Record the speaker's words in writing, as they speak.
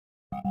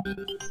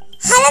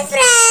Hello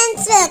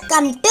friends,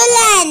 welcome to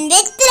Learn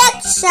with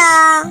Raksha.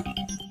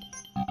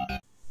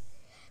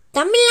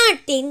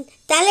 தமிழ்நாட்டின்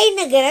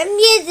தலைநகரம்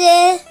எது?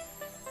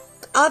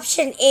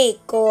 Option A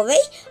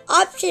Kovai,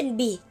 option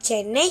B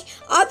Chennai,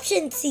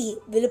 option C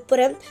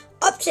Villupuram,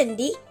 option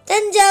D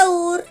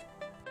Thanjavur.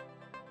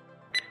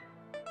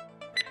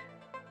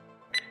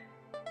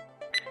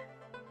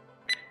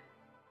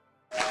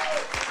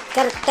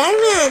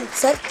 கரெக்டான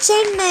answer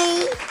Chennai.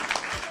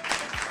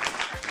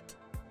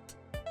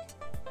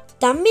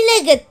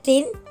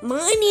 தமிழகத்தின்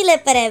மாநில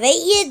பறவை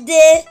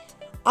எது?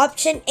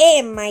 ஆப்ஷன் ஏ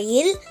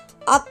மயில்,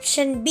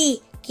 ஆப்ஷன் பி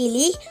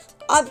கிளி,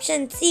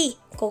 ஆப்ஷன் சி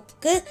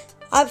கொக்கு,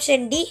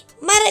 ஆப்ஷன் டி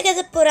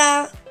மரகதப்புறா.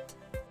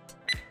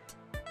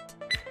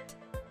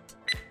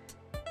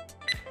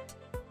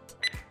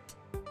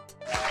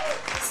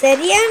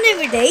 சரியான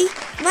விடை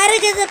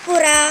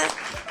மரகதப்புறா.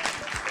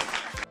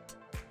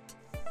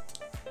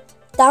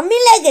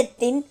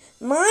 தமிழகத்தின்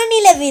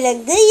மாநில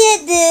விலங்கு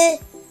எது?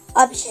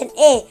 ஆப்ஷன்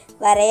ஏ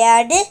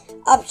வரையாடு,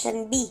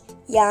 ஆப்ஷன் பி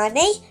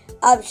யானை,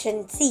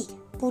 ஆப்ஷன் சி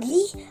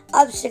புலி,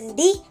 ஆப்ஷன்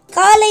டி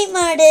காளை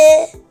மாடு.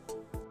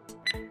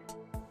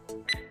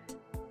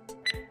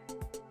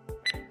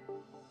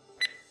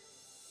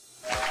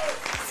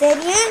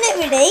 சரியான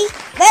விடை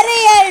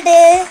வரையாடு.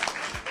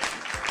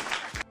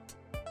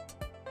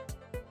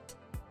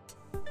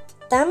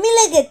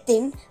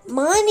 தமிழகத்தின்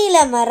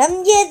மாநில மரம்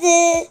எது?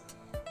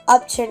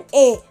 ஆப்ஷன்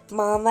ஏ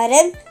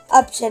மாமரம்,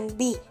 ஆப்ஷன்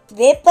பி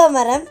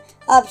வேப்பமரம்,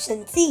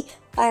 ஆப்ஷன் சி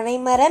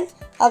பனைமரம்,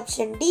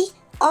 ஆப்ஷன் டி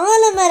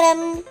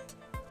ஆலமரம்.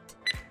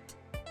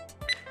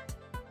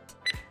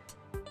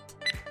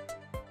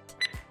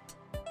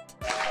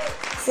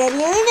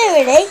 சரியான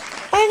விடை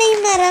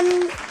பனைமரம்.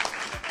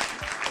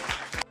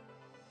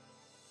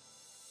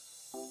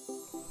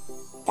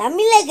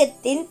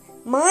 தமிழகத்தின்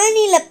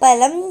மாநில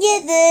பழம்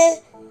எது?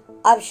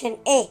 ஆப்ஷன்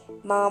ஏ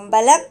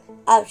மாம்பழம்,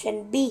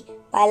 ஆப்ஷன் பி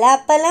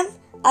பலாப்பழம்,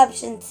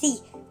 ஆப்ஷன் சி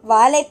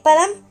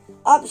வாழைப்பழம்,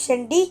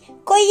 ஆப்ஷன் டி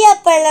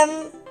கொய்யாப்பழம்.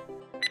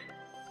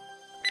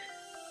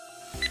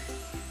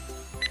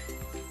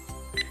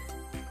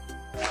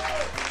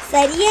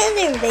 சரியான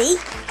விடை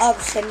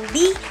ஆப்ஷன்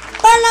பி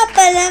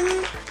பலாப்பழம்.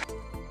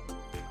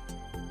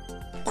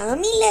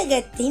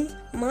 தமிழகத்தின்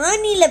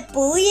மாநில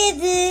பூ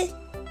எது?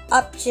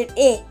 ஆப்ஷன்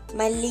ஏ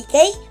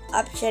மல்லிகை,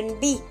 ஆப்ஷன்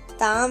பி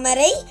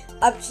தாமரை,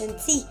 ஆப்ஷன்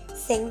சி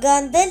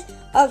செங்காந்தல்,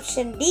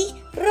 ஆப்ஷன் டி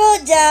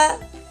ரோஜா.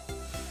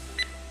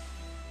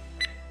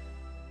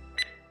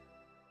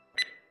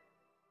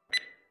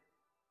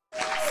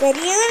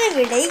 சரியான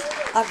விடை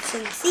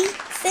ஆப்ஷன் சி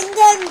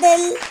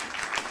செங்காந்தல்.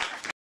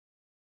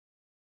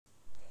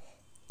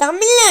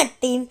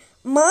 தமிழ்நாட்டின்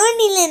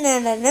மாநில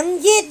நடனம்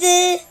எது?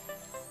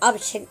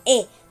 Option A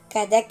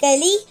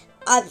Kathakali,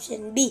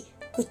 option B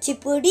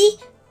Kuchipudi,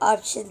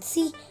 option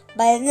C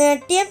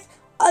Bharatanatyam,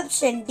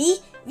 option D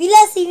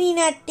Vilasini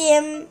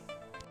நாட்டியம்.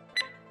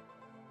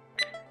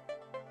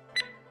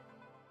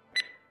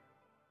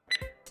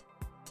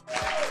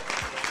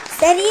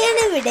 சரியான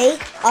விடை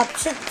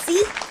ஆப்ஷன் சி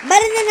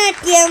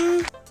பரதநாட்டியம்.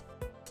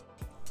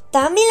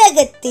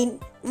 தமிழகத்தின்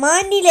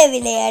மாநில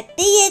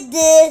விளையாட்டு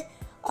எது?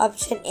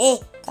 Option A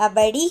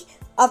kabaddi,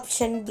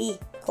 option B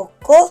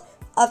kho kho,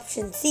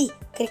 option C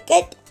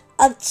cricket,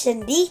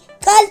 option D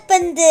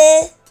கால்பந்து.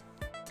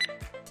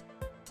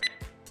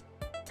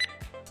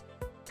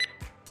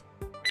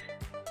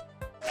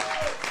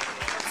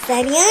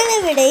 சரியான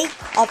விடை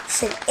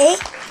ஆப்ஷன் ஏ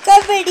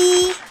கபடி.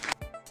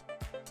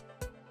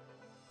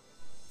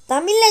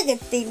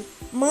 தமிழகத்தின்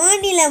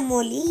மாநில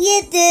மொழி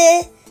எது?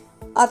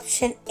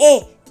 Option A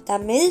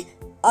Tamil,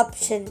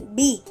 option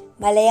B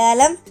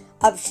Malayalam,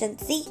 option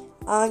C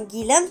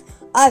ஆங்கிலம்,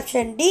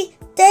 ஆப்ஷன் டி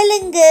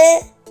தெலுங்கு.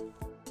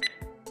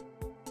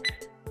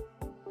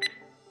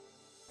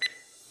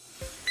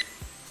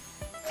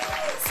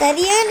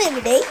 சரியான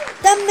விடை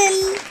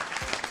தமிழ்.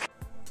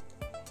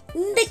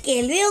 இந்த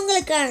கேள்வி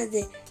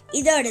உங்களுக்கானது.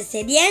 இதோட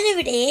சரியான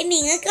விடையை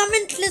நீங்க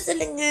கமெண்ட்ல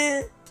சொல்லுங்க.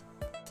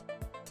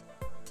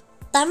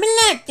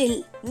 தமிழ்நாட்டில்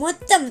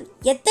மொத்தம்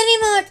எத்தனை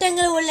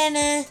மாவட்டங்கள் உள்ளன?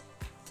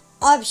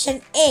 Option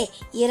A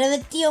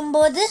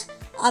 29,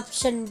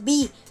 option B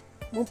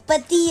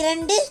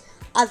 32,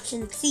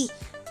 option C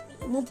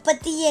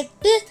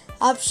 38,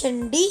 option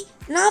D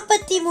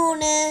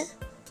 43.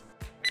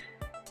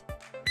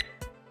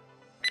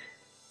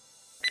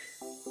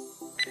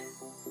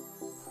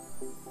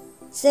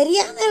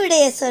 சரியான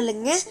விடைய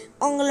சொல்லுங்க.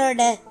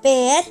 உங்களோட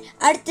பெயர்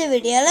அடுத்த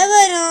வீடியோல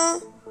வரும்.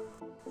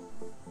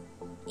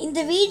 இந்த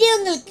வீடியோ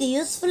உங்களுக்கு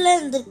யூஸ்ஃபுல்லா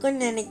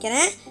இருந்திருக்கும்னு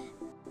நினைக்கிறேன்.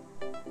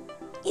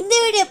 இந்த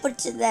வீடியோ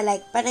பிடிச்சிருந்தா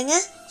லைக் பண்ணுங்க,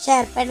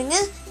 ஷேர் பண்ணுங்க,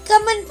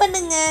 கமெண்ட்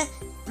பண்ணுங்க,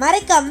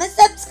 மறக்காம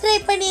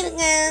சப்ஸ்கிரைப்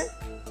பண்ணிருங்க.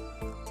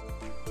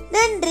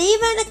 நன்றி,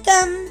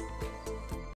 வணக்கம்.